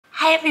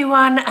Hi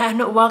everyone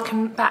and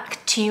welcome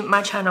back to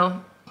my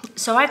channel.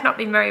 So I've not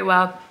been very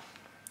well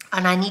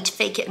and I need to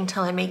fake it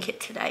until I make it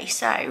today.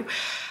 So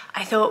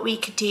I thought we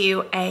could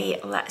do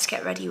a let's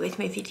get ready with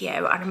me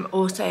video, and I'm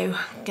also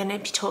going to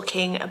be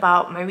talking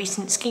about my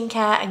recent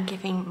skincare and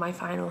giving my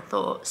final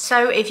thoughts.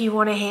 So if you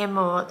want to hear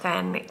more,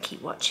 then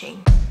keep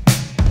watching.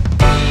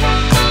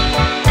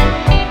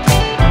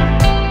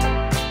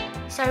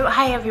 So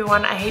hi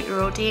everyone, I hope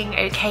you're all doing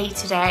okay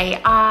today.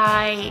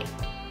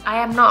 I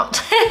am not,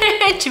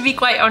 to be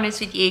quite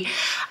honest with you.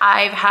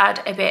 I've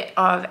had a bit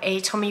of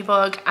a tummy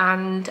bug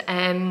and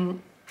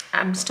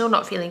I'm still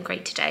not feeling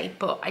great today,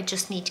 but I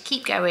just need to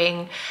keep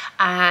going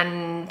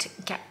and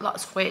get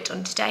lots of work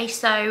done today.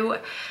 So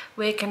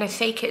we're gonna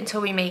fake it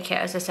until we make it,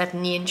 as I said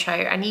in the intro.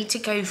 I need to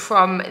go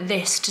from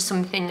this to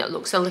something that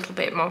looks a little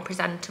bit more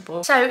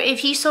presentable. So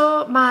if you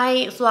saw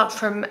my vlog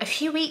from a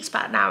few weeks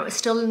back now, it's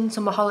still in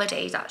summer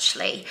holidays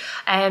actually,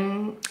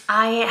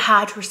 I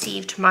had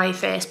received my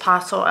first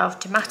parcel of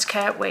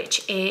Dermatica,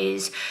 which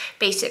is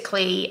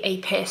basically a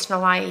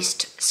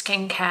personalised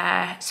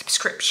skincare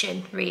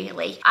subscription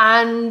really.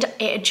 And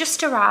it had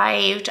just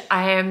arrived.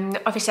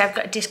 Obviously I've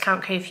got a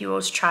discount code for you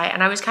all to try,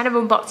 and I was kind of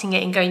unboxing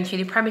it and going through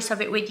the premise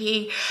of it with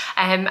you.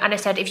 And I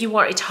said, if you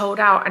wanted to hold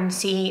out and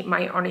see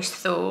my honest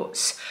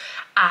thoughts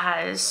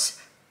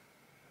as,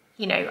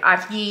 you know,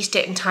 I've used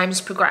it and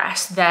time's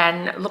progressed,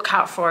 then look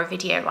out for a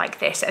video like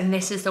this, and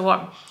this is the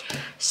one.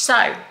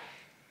 So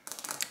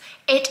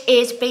it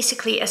is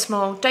basically a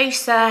small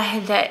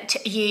doser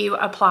that you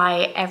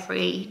apply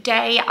every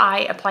day. I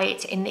apply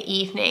it in the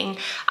evening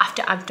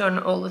after I've done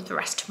all of the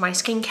rest of my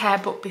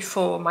skincare, but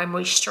before my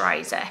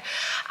moisturiser.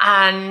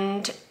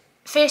 And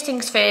first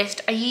things first,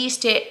 I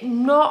used it,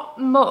 not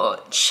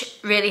much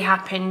really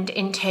happened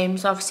in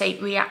terms of, say,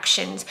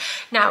 reactions.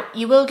 Now,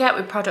 you will get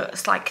with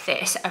products like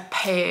this a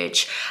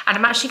purge, and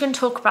I'm actually going to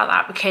talk about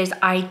that because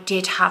I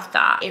did have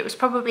that. It was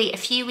probably a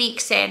few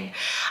weeks in,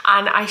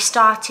 and I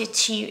started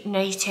to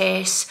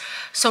notice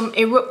some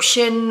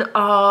eruption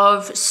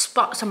of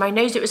spots on my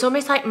nose. It was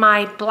almost like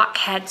my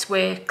blackheads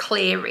were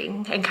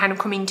clearing and kind of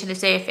coming to the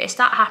surface.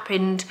 That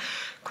happened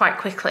quite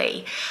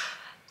quickly.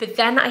 But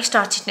then I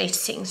started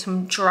noticing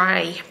some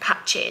dry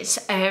patches,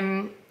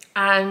 and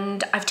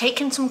I've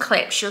taken some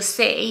clips, you'll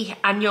see,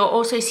 and you'll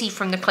also see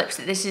from the clips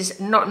that this is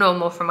not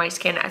normal for my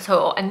skin at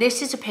all. And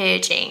this is a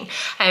purging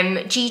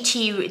due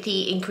to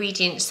the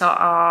ingredients that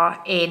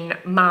are in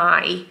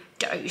my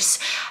dose.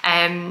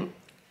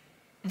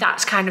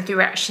 That's kind of the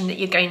reaction that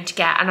you're going to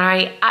get. And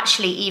I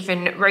actually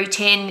even wrote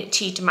in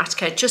to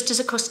Dermatica just as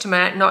a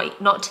customer,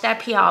 not to their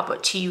PR,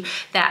 but to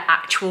their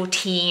actual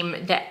team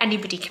that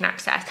anybody can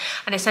access.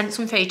 And I sent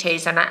some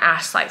photos and I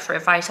asked like for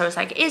advice. I was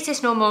like, is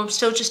this normal? I'm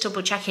still just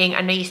double checking. I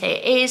know you say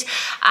it is.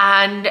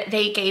 And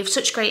they gave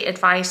such great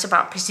advice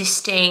about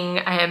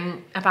persisting,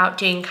 about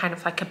doing kind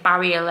of like a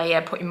barrier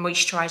layer, putting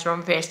moisturiser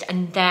on first,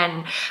 and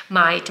then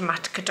my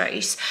Dermatica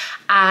dose.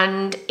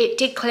 And it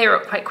did clear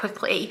up quite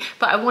quickly,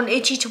 but I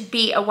wanted you to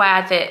be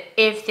aware that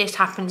if this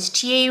happens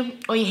to you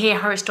or you hear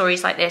horror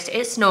stories like this,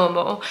 it's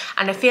normal.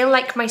 And I feel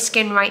like my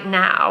skin right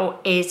now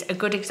is a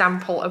good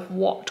example of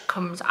what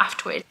comes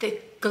afterwards. The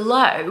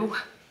glow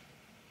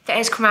that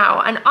has come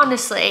out, and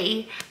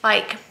honestly,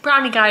 like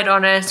brownie guide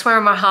on her, swear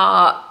on my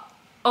heart,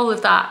 all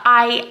of that.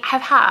 I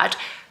have had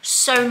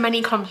so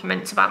many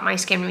compliments about my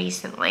skin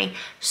recently,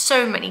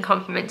 so many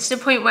compliments, to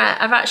the point where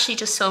I've actually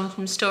just filmed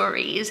some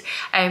stories,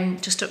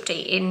 just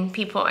updating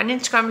people on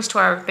Instagram as to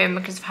where I've been,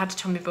 because I've had a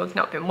tummy bug,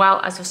 not been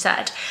well, as I've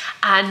said.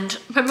 And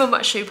my mum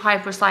actually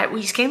replied, was like, well,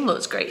 your skin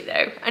looks great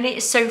though. And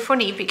it's so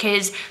funny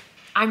because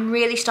I'm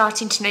really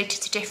starting to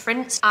notice a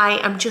difference.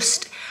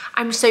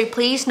 I'm so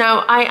pleased.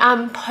 Now I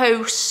am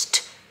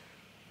post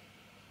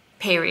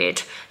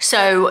period,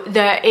 so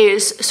there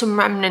is some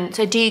remnants.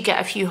 I do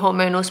get a few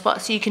hormonal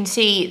spots, so you can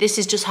see this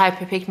is just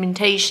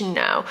hyperpigmentation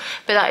now,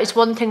 but that is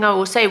one thing I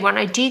will say. When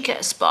I do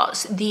get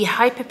spots, the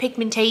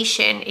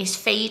hyperpigmentation is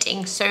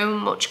fading so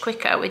much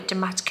quicker with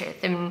Dermatica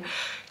than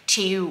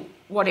to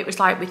what it was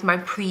like with my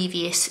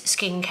previous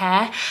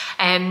skincare.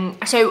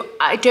 So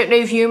I don't know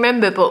if you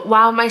remember, but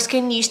while my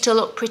skin used to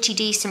look pretty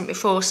decent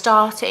before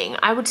starting,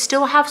 I would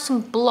still have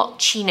some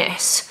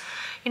blotchiness,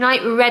 you know,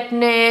 like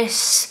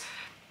redness,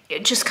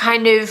 just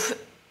kind of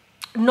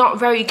not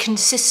very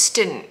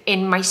consistent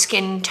in my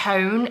skin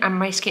tone and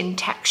my skin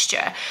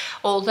texture.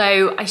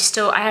 Although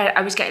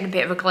I was getting a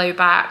bit of a glow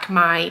back,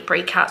 my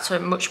breakouts were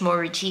much more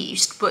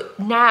reduced, but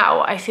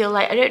now I feel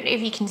like, I don't know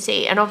if you can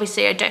see, and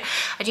obviously I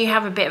do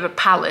have a bit of a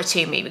pallor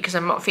to me because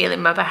I'm not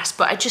feeling my best,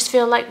 but I just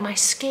feel like my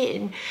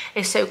skin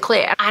is so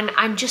clear and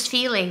I'm just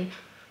feeling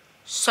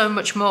so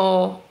much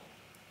more,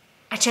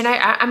 I don't know,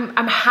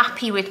 I'm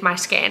happy with my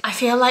skin. I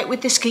feel like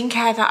with the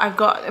skincare that I've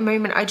got at the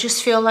moment, I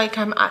just feel like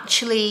I'm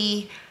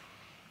actually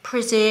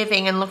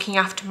preserving and looking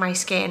after my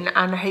skin,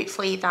 and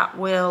hopefully that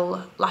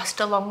will last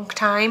a long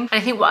time. And I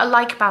think what I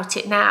like about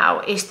it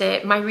now is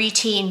that my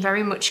routine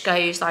very much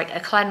goes like a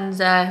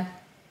cleanser,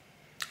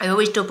 I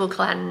always double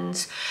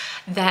cleanse.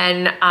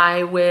 Then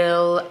I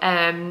will,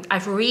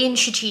 I've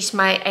reintroduced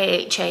my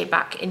AHA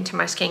back into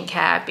my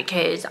skincare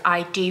because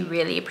I do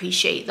really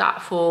appreciate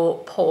that for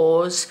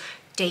pores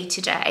day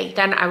to day.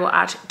 Then I will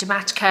add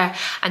Dermatica,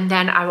 and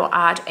then I will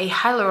add a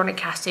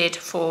hyaluronic acid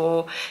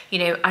for, you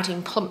know,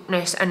 adding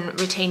plumpness and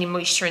retaining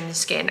moisture in the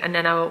skin, and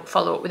then I will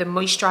follow up with a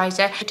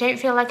moisturizer. I don't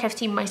feel like I've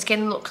seen my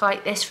skin look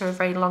like this for a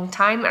very long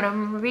time, and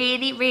I'm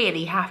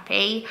really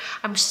happy.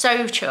 I'm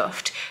so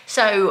chuffed.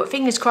 So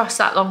fingers crossed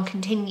that long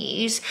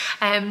continues.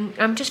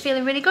 I'm just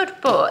feeling really good,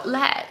 but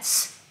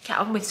let's get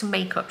on with some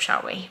makeup,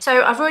 shall we?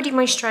 So I've already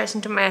moisturised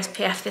and done my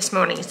SPF this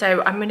morning,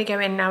 so I'm going to go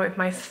in now with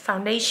my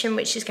foundation,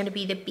 which is going to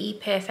be the Be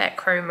Perfect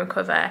Chroma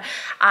Cover.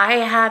 I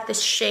have the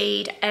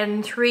shade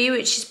N3,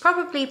 which is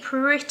probably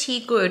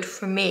pretty good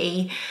for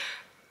me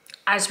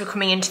as we're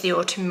coming into the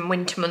autumn and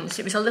winter months.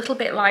 It was a little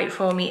bit light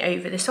for me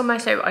over the summer,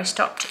 so I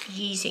stopped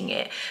using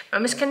it.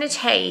 I'm just going to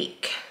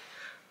take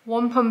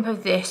one pump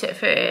of this at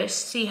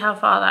first, see how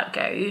far that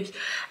goes,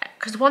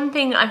 because one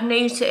thing I've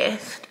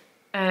noticed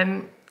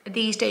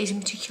these days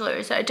in particular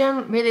is that I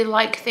don't really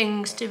like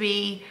things to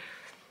be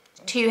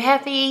too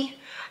heavy.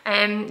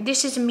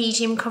 This is a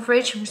medium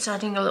coverage. I'm just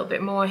adding a little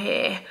bit more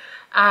here,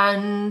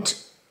 and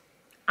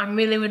I'm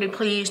really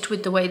pleased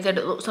with the way that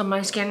it looks on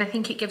my skin. I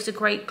think it gives a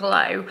great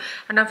glow,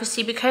 and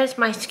obviously because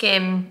my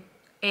skin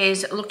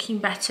is looking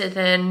better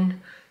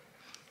than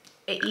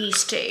it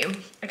used to,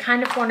 I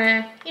kind of want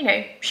to, you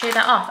know, show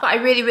that off. But I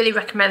really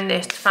recommend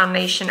this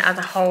foundation as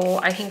a whole.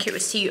 I think it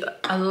would suit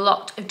a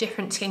lot of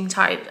different skin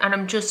types, and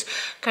I'm just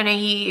going to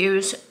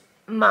use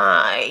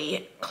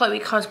my Chloe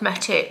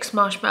Cosmetics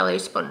marshmallow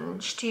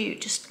sponge to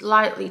just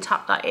lightly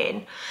tap that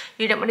in.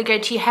 You don't want to go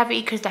too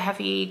heavy, because the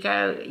heavier you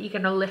go, you're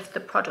going to lift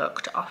the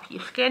product off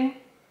your skin.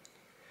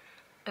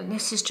 And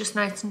this is just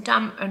nice and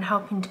damp and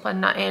helping to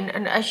blend that in.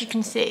 And as you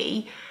can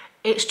see,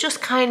 it's just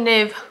kind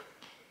of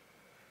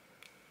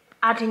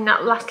adding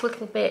that last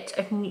little bit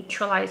of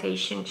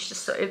neutralization,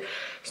 just sort of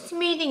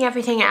smoothing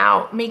everything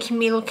out, making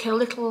me look a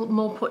little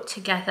more put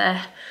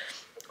together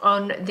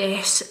on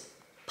this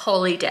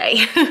poorly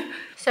day.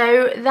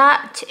 So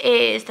that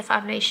is the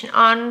foundation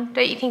on.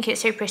 Don't you think it's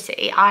so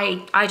pretty?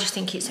 I just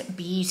think it's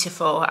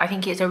beautiful. I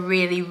think it's a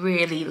really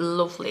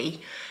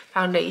lovely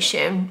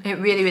foundation. It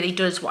really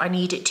does what I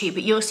need it to,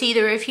 but you'll see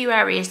there are a few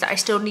areas that I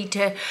still need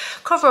to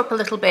cover up a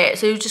little bit.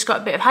 So we've just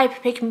got a bit of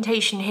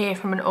hyperpigmentation here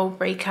from an old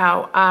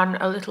breakout, and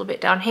a little bit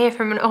down here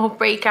from an old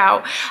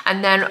breakout,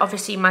 and then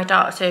obviously my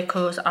dark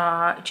circles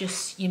are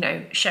just, you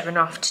know, showing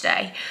off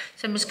today.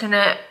 So I'm just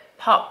gonna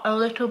pop a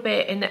little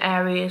bit in the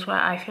areas where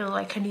I feel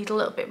like I need a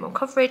little bit more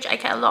coverage. I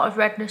get a lot of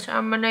redness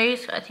around my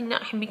nose, so I think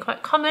that can be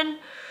quite common.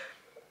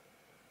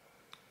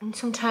 And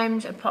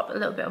sometimes I pop a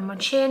little bit on my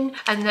chin,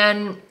 and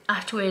then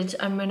afterwards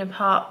I'm gonna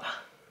pop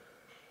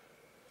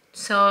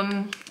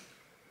some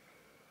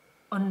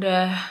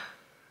under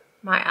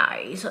my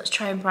eyes. Let's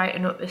try and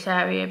brighten up this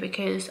area,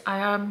 because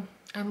I'm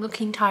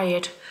looking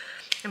tired.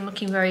 I'm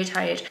looking very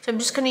tired. So I'm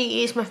just gonna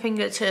use my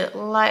finger to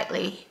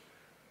lightly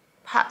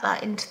pat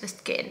that into the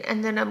skin,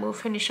 and then I will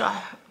finish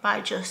off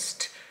by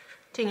just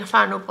doing a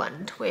final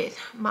blend with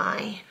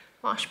my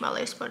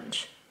marshmallow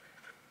sponge.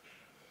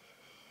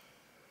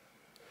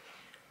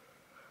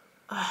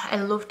 I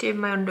love doing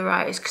my under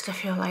eyes, because I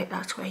feel like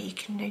that's where you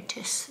can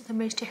notice the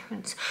most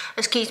difference.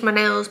 Excuse my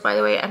nails, by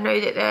the way. I know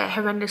that they're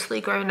horrendously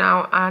grown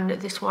out, and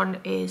this one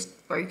is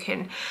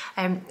broken.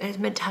 I was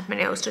meant to have my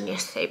nails done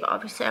yesterday, but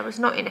obviously I was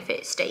not in a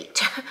fit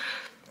state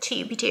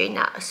to be doing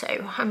that, so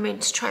I'm going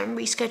to try and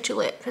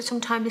reschedule it for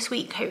some time this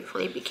week,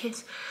 hopefully,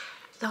 because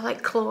they're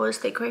like claws,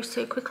 they grow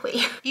so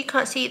quickly. You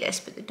can't see this,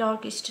 but the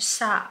dog is just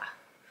sat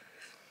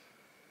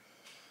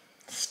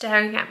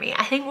staring at me.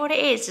 I think what it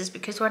is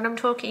because when I'm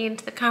talking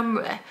into the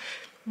camera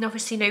and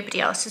obviously nobody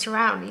else is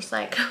around, he's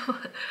like,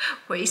 what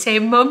are you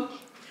saying, Mum?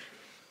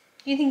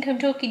 You think I'm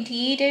talking to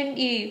you, don't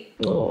you?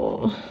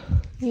 Oh,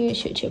 you're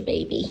such a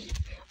baby.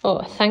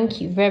 Oh,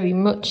 thank you very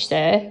much,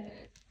 sir.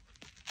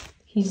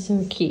 He's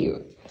so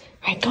cute.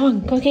 Right, go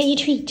on, go get your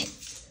treat.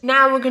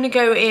 Now we're going to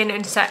go in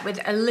and set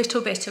with a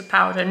little bit of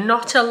powder,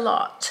 not a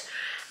lot,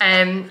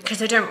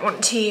 because I don't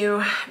want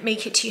to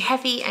make it too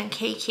heavy and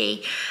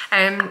cakey.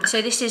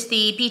 So this is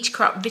the Beauty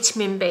Crop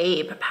Vitamin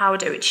Babe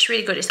powder, which is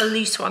really good. It's a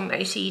loose one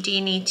though, so you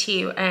do need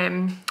to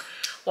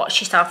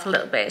watch yourself a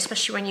little bit,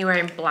 especially when you're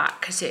wearing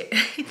black, because it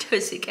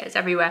gets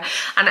everywhere.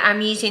 And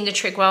I'm using the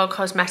Trigwell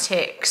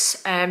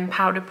Cosmetics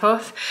powder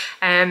puff.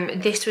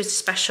 This was a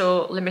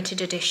special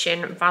limited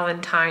edition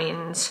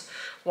Valentine's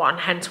one,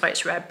 hence why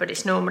it's red, but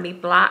it's normally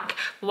black.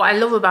 But what I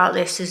love about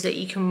this is that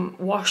you can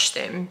wash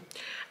them,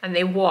 and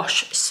they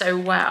wash so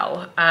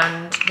well,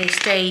 and they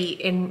stay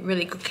in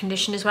really good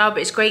condition as well.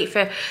 But it's great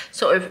for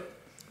sort of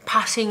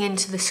passing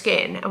into the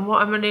skin. And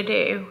what I'm going to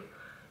do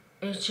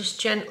is just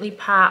gently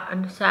pat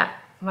and set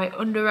my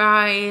under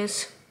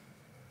eyes.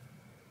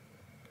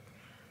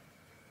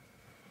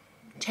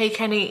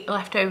 Take any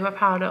leftover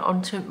powder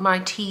onto my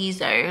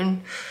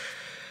T-zone,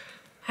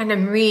 and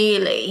then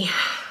really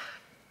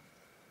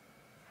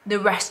the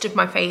rest of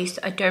my face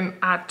I don't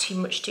add too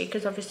much to,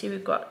 because obviously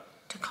we've got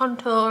to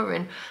contour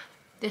and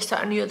this,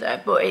 that and the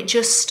other, but it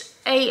just,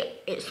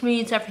 it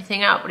smooths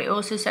everything out, but it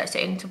also sets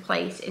it into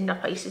place in the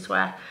places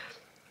where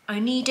I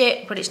need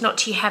it, but it's not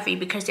too heavy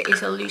because it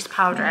is a loose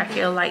powder. I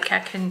feel like I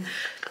can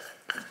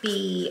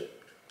be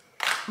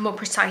more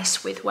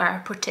precise with where I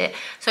put it.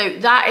 So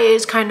that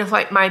is kind of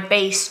like my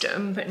base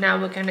done, but now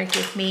we're gonna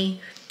give me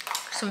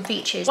some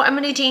features. What I'm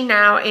gonna do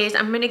now is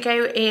I'm gonna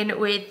go in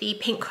with the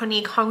Pink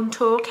Honey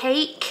Contour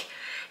Cake.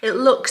 It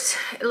looks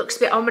a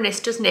bit ominous,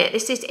 doesn't it?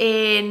 This is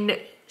in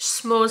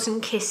S'mores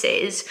and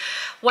Kisses.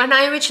 When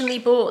I originally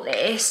bought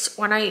this,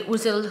 when I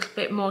was a little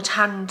bit more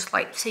tanned,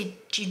 like say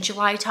June,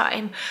 July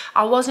time,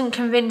 I wasn't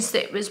convinced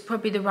that it was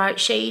probably the right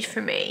shade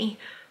for me,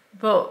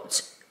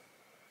 but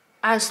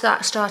as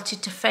that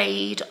started to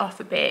fade off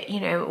a bit, you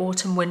know,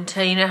 autumn,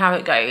 winter, you know how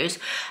it goes,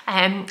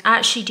 I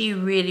actually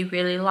do really,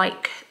 really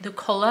like the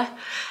colour.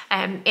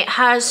 It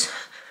has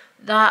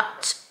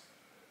that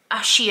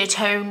ashier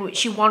tone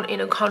which you want in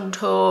a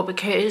contour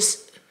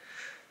because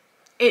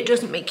it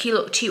doesn't make you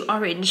look too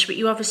orange, but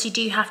you obviously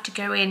do have to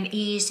go in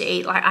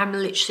easy. Like I'm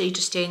literally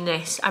just doing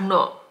this, I'm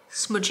not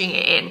smudging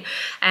it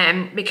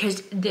in,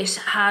 because this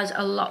has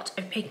a lot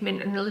of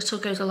pigment and a little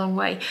goes a long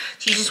way.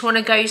 So you just want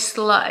to go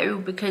slow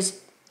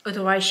because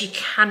otherwise you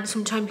can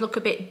sometimes look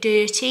a bit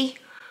dirty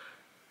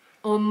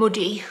or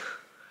muddy.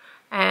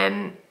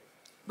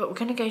 But we're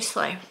gonna go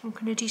slow. I'm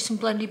gonna do some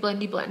blendy,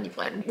 blendy, blendy,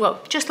 blend.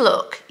 Well, just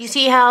look. You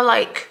see how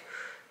like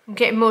I'm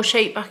getting more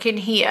shape back in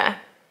here,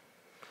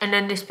 and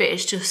then this bit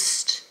is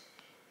just,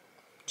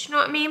 do you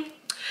know what I mean?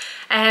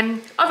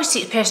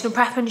 Obviously it's personal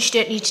preference, you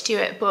don't need to do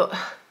it, but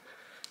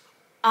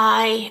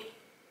I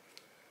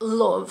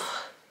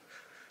love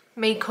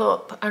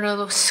makeup and I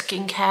love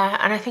skincare,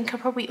 and I think I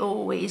probably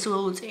always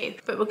will do.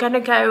 But we're gonna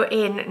go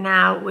in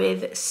now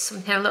with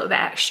something a little bit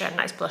extra, a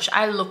nice blush.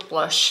 I love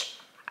blush,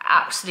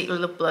 I absolutely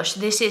love blush.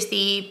 This is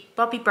the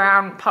Bobbi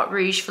Brown Pot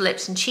Rouge for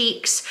lips and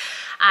cheeks,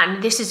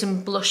 and this is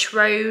in Blush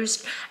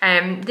Rose.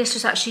 This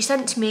was actually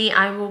sent to me.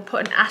 I will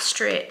put an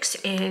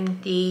asterisk in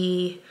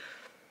the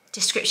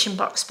description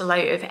box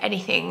below of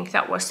anything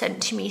that was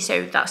sent to me,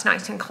 so that's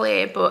nice and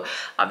clear. But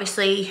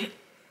obviously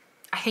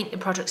I think the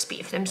products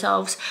speak for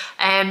themselves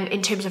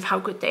in terms of how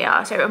good they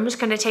are. So I'm just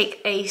going to take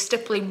a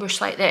stippling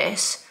brush like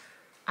this,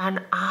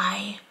 and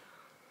I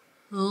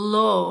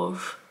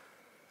love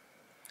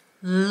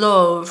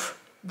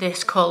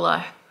this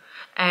colour.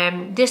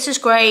 This is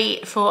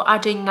great for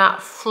adding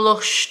that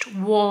flushed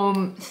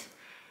warmth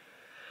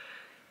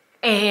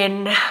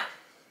in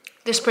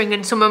the spring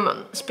and summer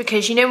months,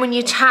 because you know when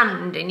you're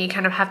tanned and you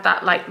kind of have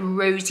that like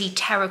rosy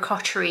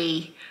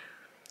terracotta-y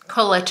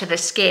colour to the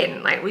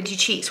skin, like with your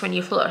cheeks when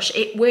you flush,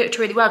 it worked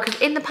really well,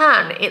 because in the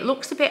pan it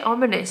looks a bit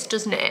ominous,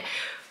 doesn't it?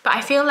 But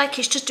I feel like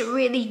it's just a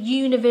really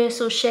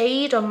universal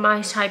shade on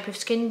my type of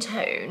skin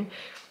tone,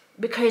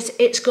 because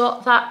it's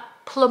got that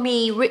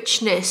plummy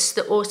richness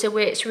that also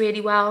works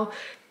really well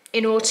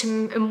in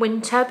autumn and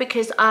winter,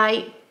 because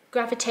I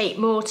gravitate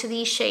more to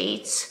these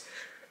shades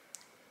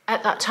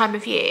at that time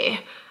of year.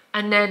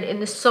 And then in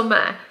the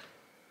summer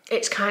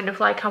it's kind of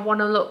like I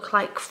want to look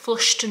like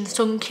flushed and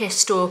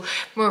sun-kissed or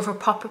more of a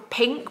proper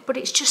pink, but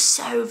it's just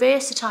so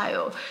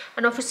versatile.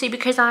 And obviously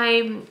because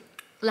I'm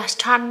less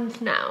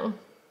tanned now,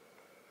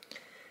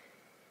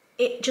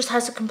 it just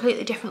has a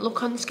completely different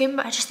look on the skin,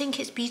 but I just think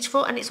it's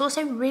beautiful, and it's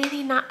also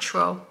really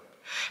natural.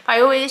 But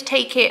I always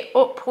take it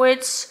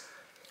upwards,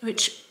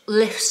 which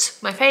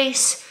lifts my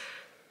face,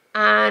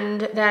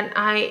 and then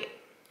I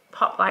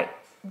pop like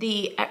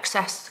the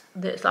excess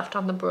that's left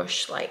on the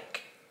brush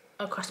like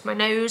across my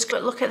nose.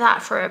 But look at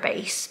that for a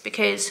base,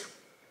 because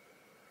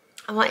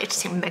I wanted to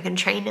sing Meghan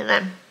Trainor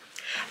then.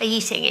 Are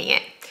you singing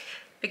it?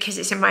 Because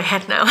it's in my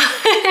head now.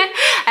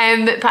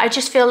 But I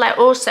just feel like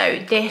also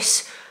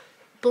this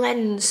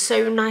blends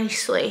so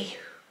nicely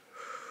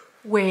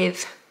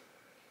with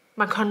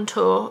my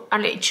contour,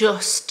 and it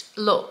just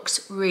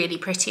looks really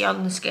pretty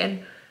on the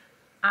skin.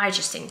 I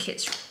just think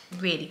it's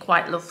really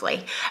quite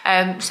lovely.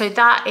 So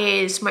that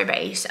is my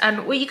base,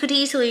 and what you could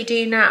easily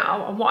do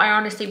now, and what I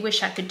honestly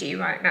wish I could do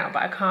right now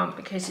but I can't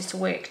because it's a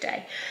work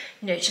day,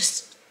 you know,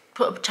 just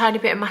put a tiny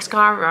bit of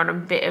mascara on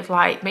and a bit of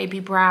like maybe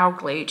brow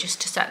glue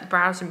just to set the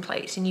brows in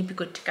place, and you'd be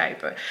good to go.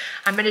 But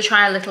I'm going to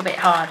try a little bit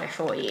harder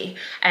for you,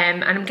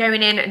 and I'm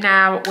going in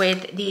now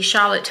with the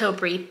Charlotte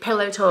Tilbury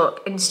Pillow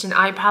Talk Instant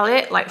Eye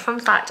Palette. Like, fun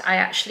fact, I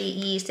actually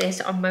used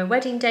this on my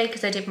wedding day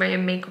because I did my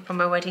own makeup on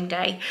my wedding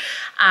day,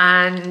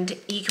 and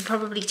you can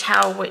probably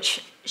tell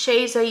which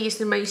shades I used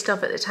the most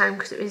of at the time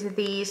because it was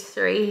these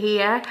three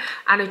here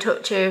and a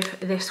touch of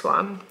this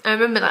one. I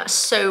remember that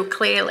so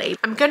clearly.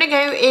 I'm gonna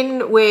go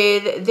in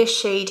with this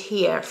shade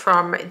here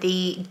from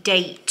the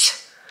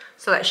Date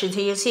selection. So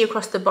you'll see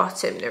across the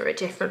bottom there are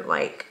different,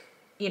 like,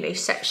 you know,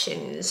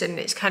 sections, and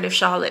it's kind of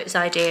Charlotte's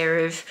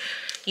idea of,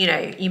 you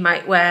know, you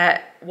might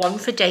wear one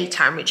for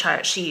daytime, which I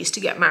actually used to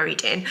get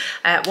married in,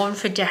 one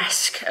for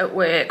desk at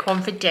work,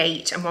 one for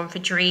date, and one for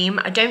dream.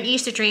 I don't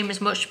use the dream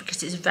as much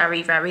because it's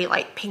very, very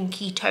like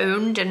pinky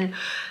toned, and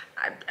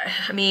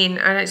I mean,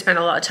 I don't spend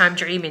a lot of time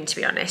dreaming, to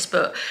be honest,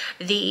 but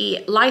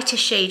the lighter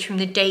shade from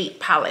the Date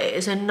palette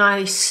is a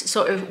nice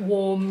sort of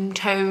warm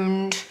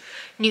toned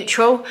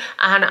neutral,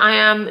 and I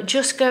am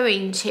just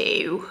going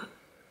to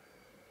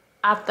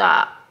add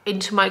that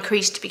into my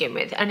crease to begin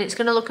with, and it's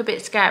going to look a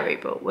bit scary,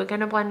 but we're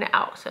going to blend it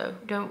out, so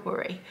don't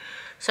worry.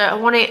 So I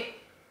want it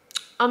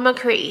on my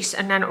crease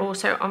and then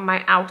also on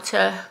my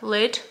outer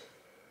lid,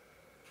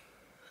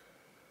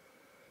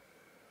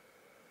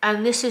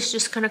 and this is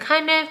just going to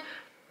kind of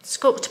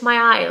sculpt my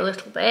eye a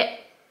little bit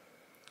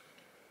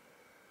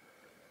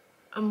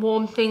and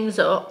warm things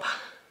up,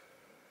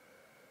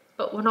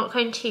 but we're not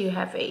going too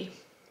heavy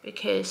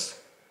because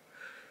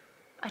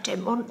I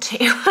don't want to.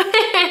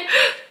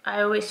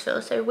 I always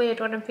feel so weird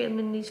when I'm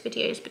filming these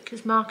videos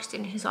because Mark is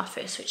in his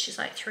office, which is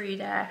like through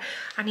there,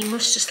 and he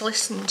must just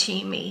listen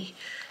to me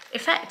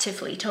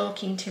effectively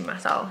talking to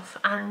myself,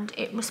 and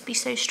it must be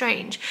so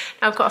strange.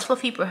 Now I've got a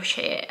fluffy brush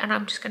here and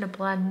I'm just going to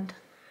blend.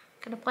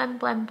 I'm going to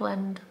blend,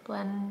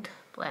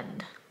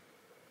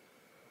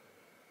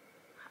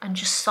 and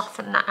just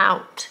soften that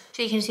out.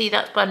 So you can see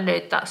that's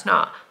blended, that's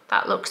not.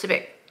 That looks a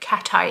bit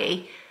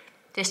cat-eye-y.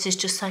 This is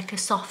just like a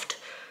soft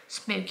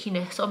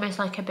smokiness, almost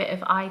like a bit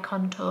of eye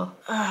contour.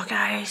 Oh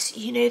guys,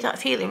 you know that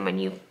feeling when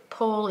you're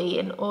poorly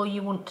and all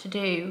you want to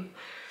do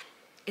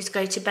is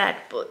go to bed,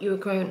 but you're a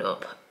grown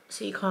up,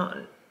 so you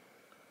can't.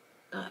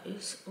 That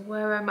is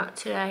where I'm at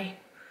today.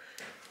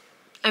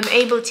 I'm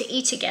able to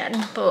eat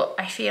again, but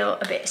I feel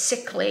a bit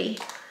sickly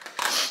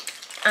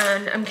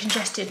and I'm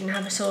congested and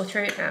have a sore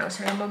throat now,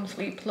 so I'm on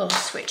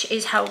 3+, which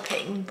is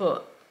helping,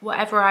 but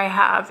whatever I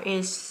have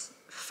is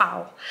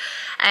foul.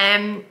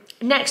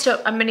 Next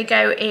up, I'm going to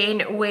go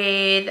in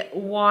with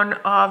one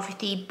of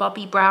the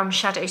Bobbi Brown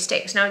shadow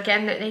sticks. Now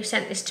again, they've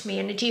sent this to me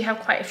and I do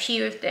have quite a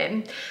few of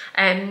them,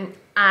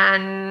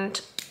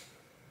 and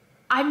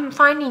I'm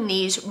finding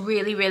these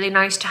really, really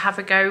nice to have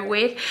a go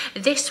with.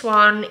 This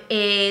one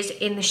is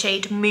in the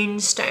shade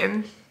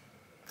Moonstone,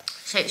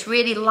 so it's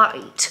really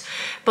light.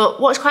 But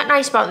what's quite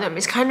nice about them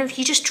is kind of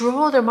you just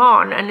draw them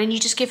on and then you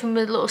just give them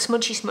a little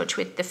smudgy smudge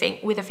with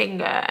a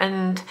finger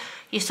and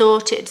you're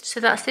sorted. So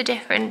that's the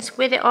difference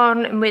with it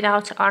on and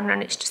without it on,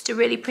 and it's just a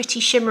really pretty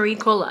shimmery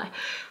colour.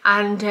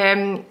 And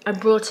I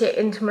brought it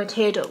into my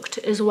tear duct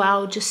as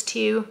well just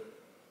to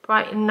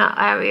brighten that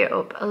area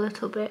up a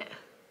little bit,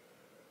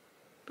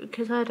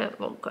 because I don't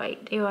look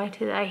great, do I,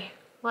 today?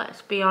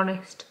 Let's be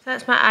honest.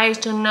 That's my eyes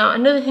done now.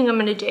 Another thing I'm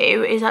going to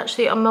do is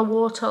actually on my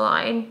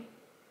waterline,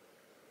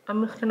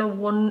 I'm just going to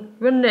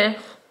run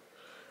this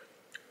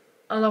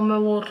along my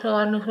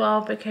waterline as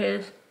well,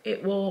 because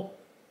it will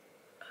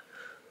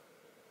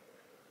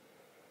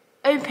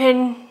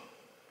open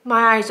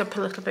my eyes up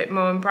a little bit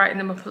more and brighten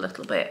them up a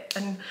little bit,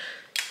 and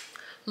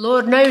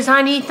Lord knows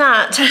I need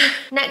that.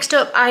 Next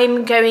up,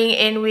 I'm going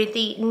in with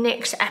the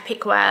NYX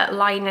Epic Wear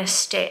liner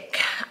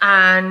stick,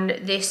 and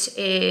this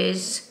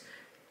is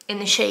in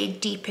the shade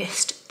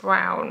Deepest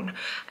Brown.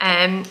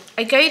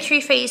 I go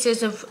through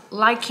phases of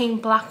liking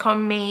black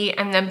on me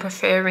and then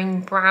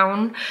preferring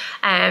brown.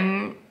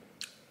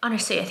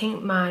 Honestly, I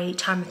think my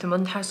time of the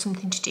month has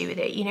something to do with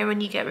it. You know,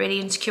 when you get really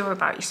insecure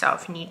about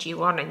yourself and you do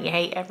one and you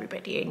hate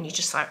everybody and you're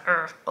just like,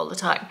 all the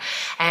time.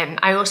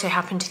 I also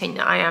happen to think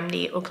that I am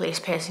the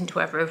ugliest person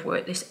to ever have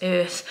walked this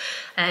earth.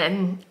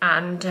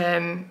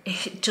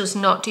 It does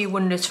not do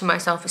wonders for my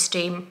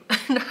self-esteem.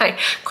 I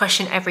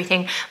question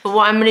everything. But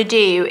what I'm going to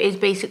do is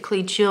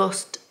basically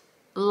just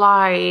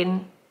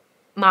line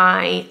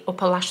my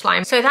upper lash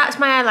line. So that's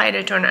my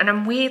eyeliner done, and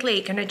I'm weirdly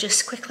going to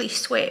just quickly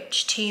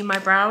switch to my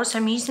brows.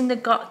 I'm using the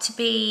Got To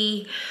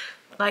Be,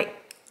 like,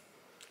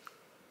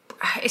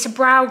 it's a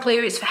brow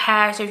glue, it's for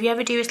hair, so if you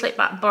ever do a slick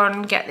back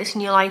bun, get this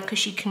in your life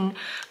because you can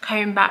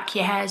comb back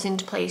your hairs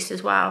into place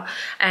as well.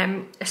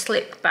 A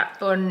slick back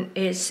bun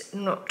is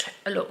not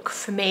a look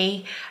for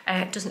me,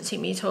 it doesn't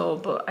suit me at all,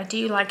 but I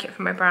do like it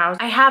for my brows.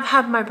 I have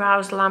had my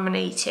brows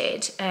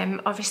laminated,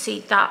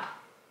 obviously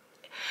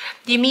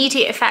the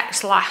immediate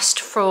effects last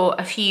for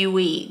a few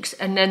weeks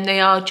and then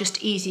they are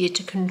just easier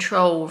to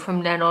control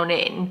from then on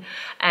in.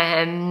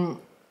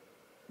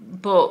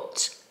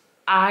 But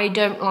I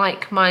don't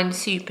like mine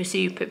super,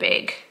 super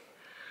big.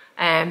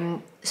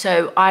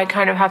 So I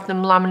kind of have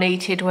them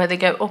laminated where they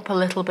go up a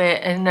little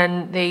bit and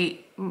then they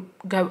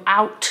go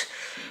out.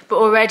 But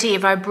already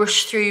if I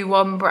brush through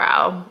one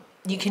brow,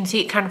 you can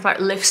see it kind of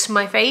like lifts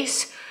my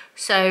face.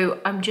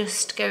 So I'm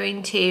just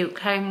going to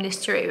comb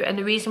this through. And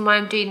the reason why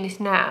I'm doing this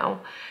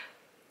now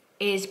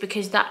is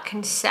because that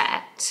can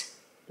set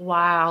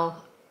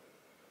while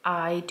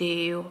I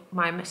do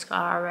my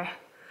mascara,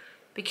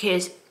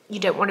 because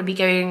you don't want to be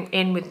going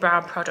in with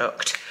brow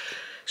product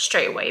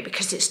straight away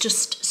because it's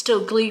just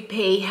still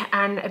gloopy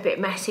and a bit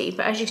messy.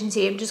 But as you can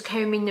see, I'm just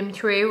combing them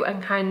through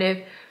and kind of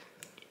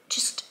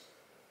just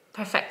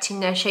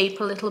perfecting their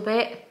shape a little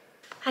bit.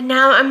 And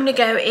now I'm going to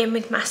go in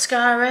with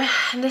mascara,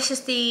 and this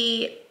is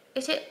the,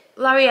 is it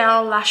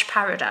L'Oreal Lash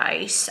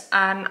Paradise,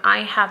 and I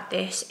have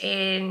this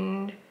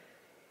in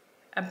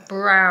a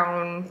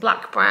brown,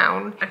 black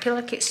brown. I feel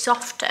like it's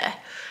softer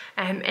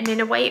and in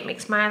a way it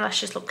makes my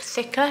eyelashes look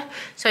thicker.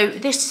 So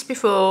this is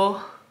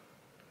before,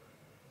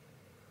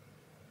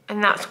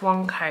 and that's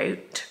one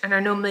coat, and I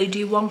normally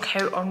do one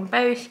coat on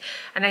both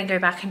and then go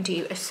back and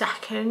do a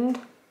second.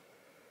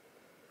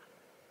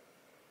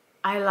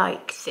 I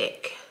like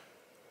thick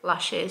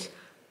lashes,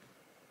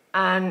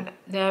 and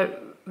they're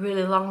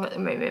really long at the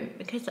moment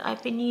because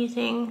I've been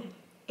using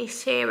a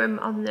serum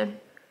on them,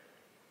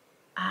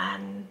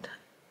 and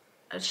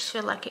I just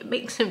feel like it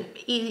makes them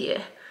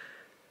easier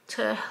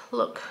to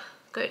look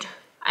good.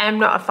 I am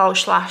not a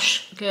false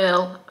lash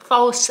girl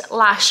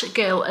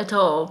at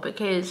all,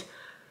 because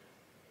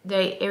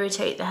they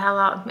irritate the hell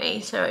out of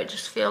me. So I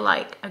just feel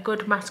like a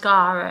good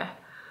mascara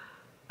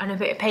and a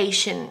bit of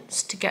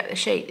patience to get the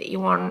shape that you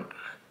want,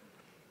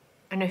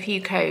 and a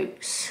few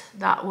coats,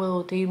 that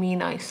will do me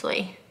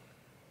nicely.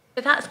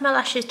 So that's my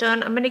lashes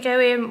done. I'm going to go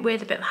in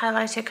with a bit of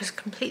highlighter because I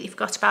completely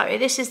forgot about it.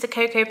 This is the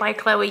Cocoa by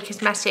Chloe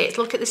Cosmetics.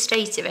 Look at the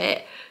state of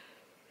it.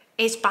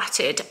 It's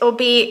battered.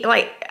 Albeit,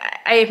 like,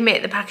 I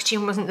admit the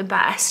packaging wasn't the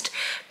best,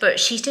 but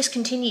she's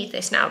discontinued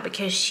this now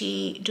because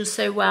she does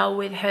so well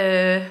with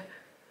her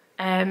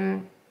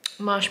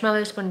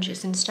marshmallow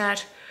sponges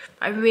instead.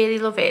 I really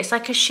love it. It's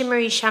like a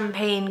shimmery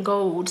champagne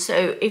gold,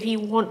 so if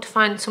you want to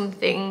find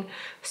something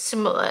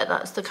similar,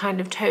 that's the kind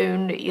of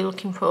tone that you're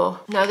looking for.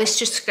 Now this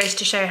just goes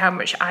to show how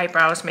much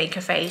eyebrows make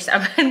a face.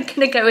 I'm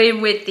gonna go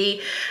in with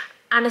the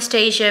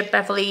Anastasia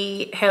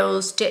Beverly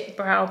Hills Dip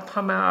Brow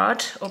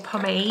Pomade, or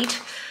pomade,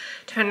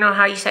 depending on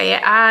how you say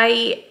it.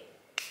 I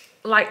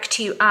like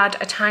to add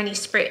a tiny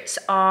spritz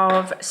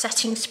of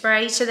setting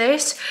spray to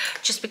this,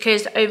 just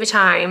because over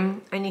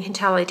time, and you can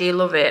tell I do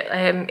love it,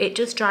 it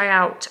does dry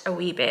out a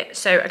wee bit.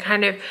 So I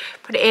kind of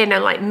put it in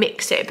and like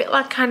mix it a bit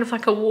like kind of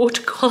like a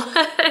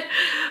watercolor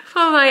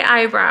for my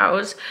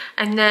eyebrows.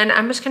 And then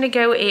I'm just going to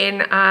go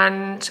in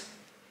and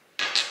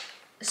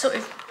sort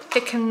of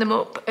thicken them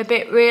up a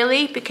bit,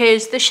 really,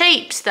 because the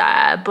shape's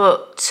there,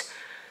 but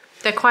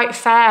they're quite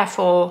fair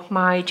for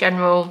my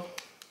general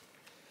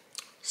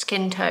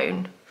skin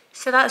tone.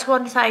 So that's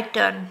one side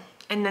done,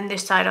 and then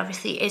this side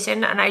obviously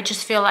isn't, and I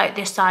just feel like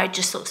this side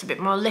just looks a bit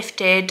more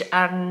lifted,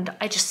 and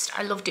I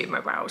love doing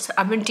my brows.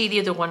 I'm gonna do the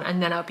other one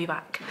and then I'll be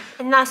back.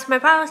 And that's my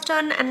brows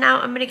done, and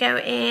now I'm gonna go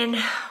in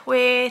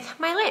with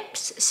my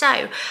lips.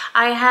 So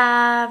I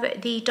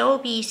have the Doll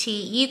Beauty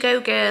You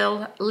Go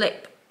Girl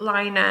lip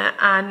liner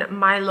and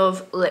My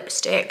Love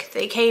lipstick.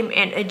 They came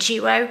in a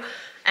duo.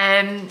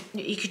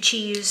 You could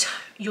choose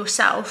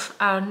yourself,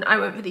 and I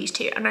went for these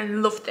two and I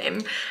love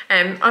them.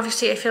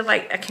 Obviously I feel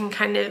like I can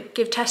kind of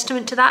give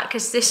testament to that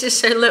because this is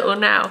so little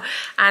now,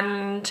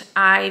 and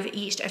I've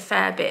used a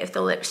fair bit of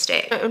the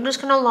lipstick. I'm just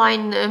gonna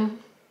line them.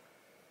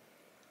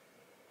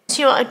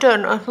 See what I've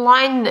done? I've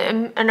lined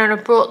them and then I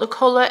brought the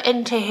colour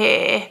into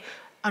here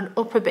and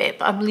up a bit,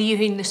 but I'm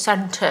leaving the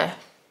centre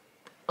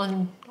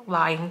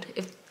unlined,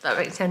 if that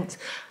makes sense.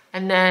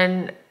 And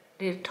then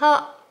the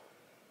top,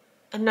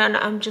 and then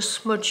I'm just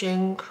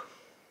smudging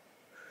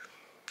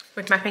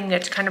with my finger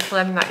to kind of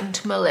blend that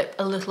into my lip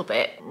a little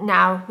bit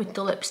now with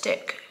the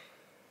lipstick.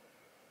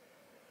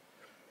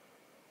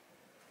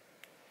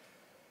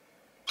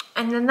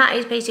 And then that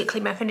is basically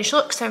my finished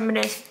look. So I'm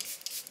gonna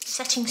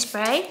setting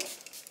spray.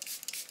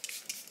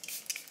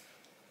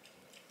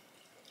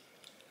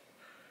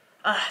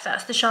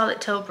 That's the Charlotte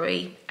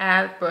Tilbury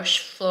Airbrush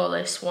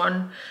Flawless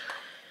one.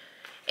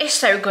 It's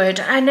so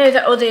good. I know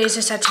that others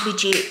are said to be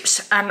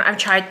dupes, and I've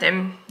tried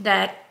them.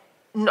 They're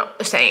not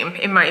the same,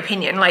 in my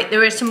opinion. Like,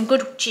 there are some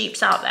good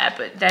dupes out there,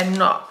 but they're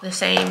not the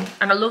same.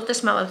 And I love the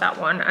smell of that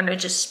one, and I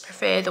just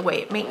prefer the way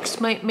it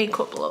makes my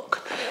makeup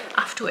look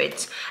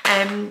afterwards.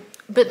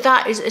 But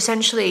that is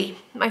essentially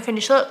my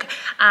finished look,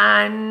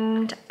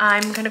 and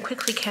I'm gonna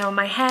quickly curl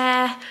my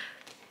hair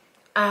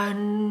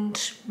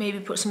and maybe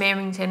put some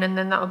earrings in, and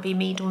then that'll be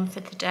me done for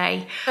the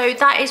day. So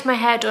that is my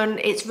hair done.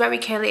 It's very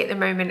curly at the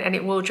moment, and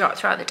it will drop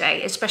throughout the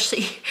day,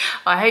 especially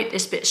I hope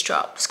this bit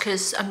drops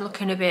because I'm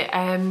looking a bit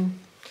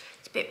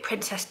it's a bit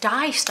Princess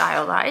Di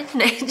style, that,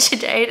 isn't it,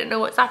 today? I don't know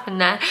what's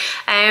happened there.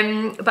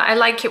 But I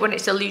like it when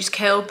it's a loose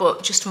curl,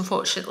 but just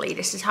unfortunately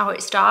this is how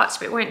it starts,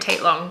 but it won't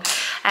take long.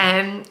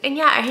 And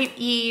yeah, I hope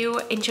you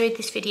enjoyed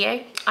this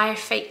video. I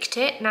faked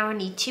it, now I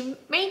need to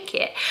make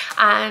it.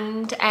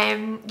 And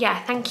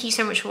yeah, thank you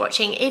so much for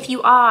watching. If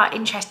you are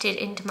interested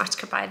in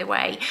Damatica, by the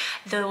way,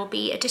 there will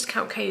be a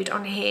discount code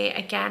on here,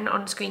 again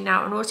on screen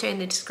now, and also in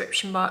the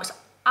description box.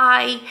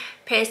 I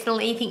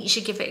personally think you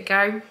should give it a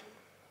go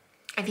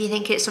if you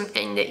think it's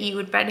something that you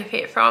would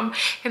benefit from.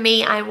 For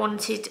me, I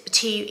wanted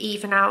to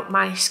even out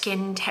my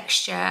skin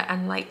texture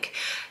and like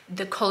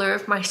the colour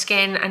of my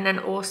skin, and then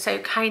also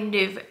kind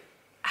of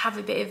have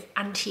a bit of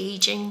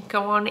anti-aging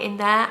go on in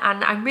there,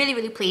 and I'm really,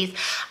 really pleased.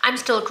 I'm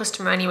still a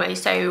customer anyway,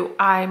 so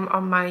I'm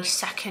on my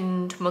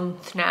 2nd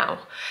month now,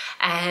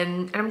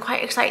 and I'm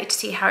quite excited to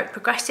see how it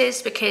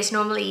progresses, because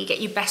normally you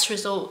get your best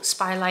results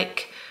by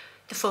like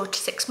the 4 to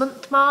 6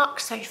 month mark,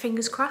 so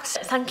fingers crossed.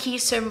 Thank you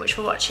so much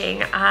for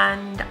watching,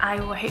 and I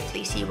will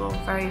hopefully see you all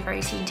very,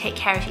 very soon. Take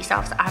care of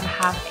yourselves and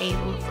have a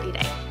lovely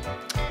day.